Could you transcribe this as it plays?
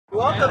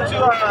Welcome to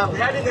our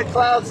Head in the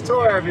Clouds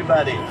tour,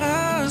 everybody.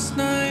 Last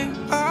night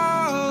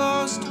I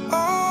lost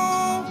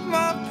all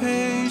my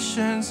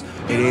patience.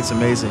 88's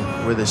amazing.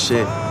 We're the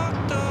shit.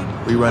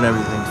 We run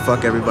everything.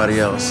 Fuck everybody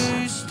else. All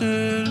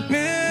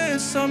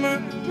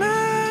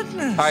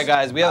right,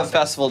 guys, we have a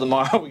festival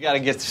tomorrow. We got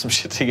to get some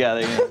shit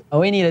together.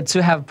 We needed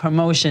to have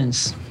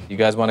promotions. You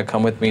guys want to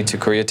come with me to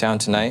Koreatown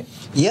tonight?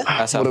 Yeah.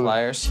 Pass out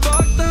flyers.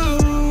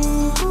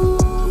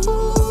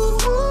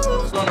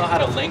 I don't know how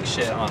to link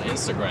shit on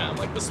Instagram,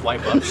 like the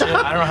swipe up shit.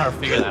 I don't know how to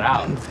figure that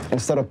out.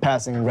 Instead of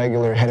passing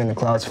regular Head in the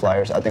Clouds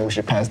flyers, I think we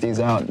should pass these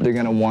out. They're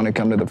gonna want to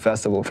come to the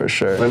festival for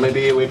sure. Well,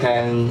 maybe we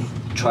can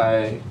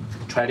try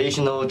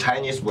traditional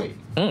Chinese way.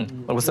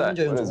 What's that?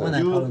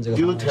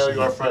 You tell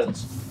your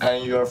friends,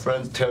 and your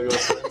friends tell your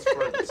friends'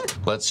 friends.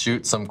 Let's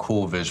shoot some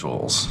cool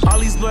visuals. All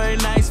these blurry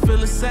nights feel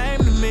the same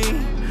to me.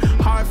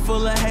 Heart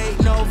full of hate,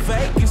 no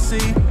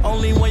vacancy.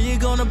 Only when you're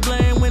gonna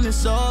blame when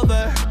it's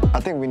over. I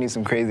think we need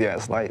some crazy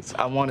ass lights.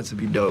 I want it to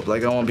be dope.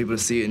 Like I want people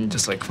to see it and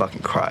just like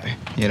fucking cry,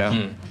 you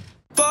know?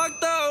 Fuck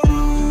the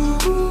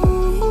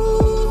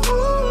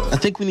I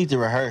think we need to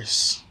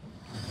rehearse.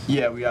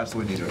 Yeah, we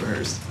absolutely need to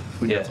rehearse.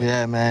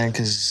 Yeah, man,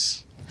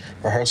 because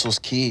rehearsal's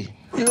key.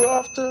 You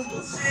off the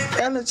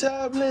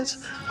tablets,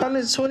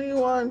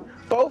 121,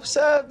 both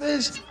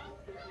savage.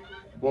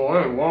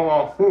 Boy,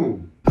 what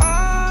food?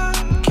 I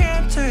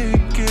can't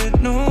take it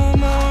no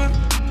more.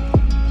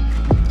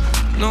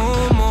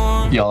 No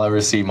more. Y'all ever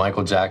see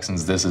Michael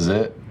Jackson's This Is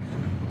It?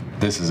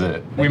 This is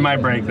it. We might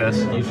break this.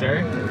 You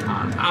sure?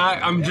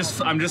 I'm just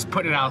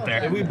putting it out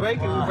there. If we break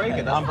it, we break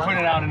it. That's I'm putting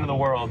it out into the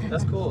world.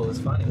 That's cool. It's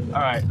funny.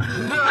 All right.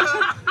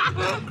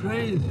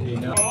 Crazy. You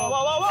know?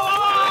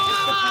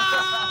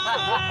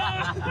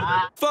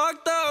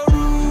 Fuck the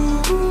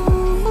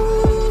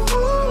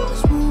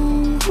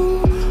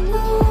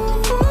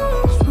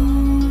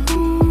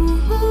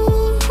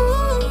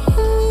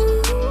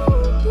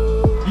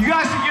You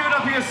guys should give it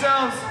up for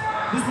yourselves.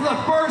 This is the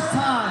first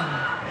time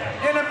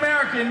in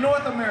America, in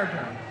North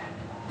America,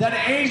 that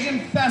an Asian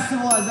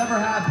festival has ever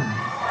happened.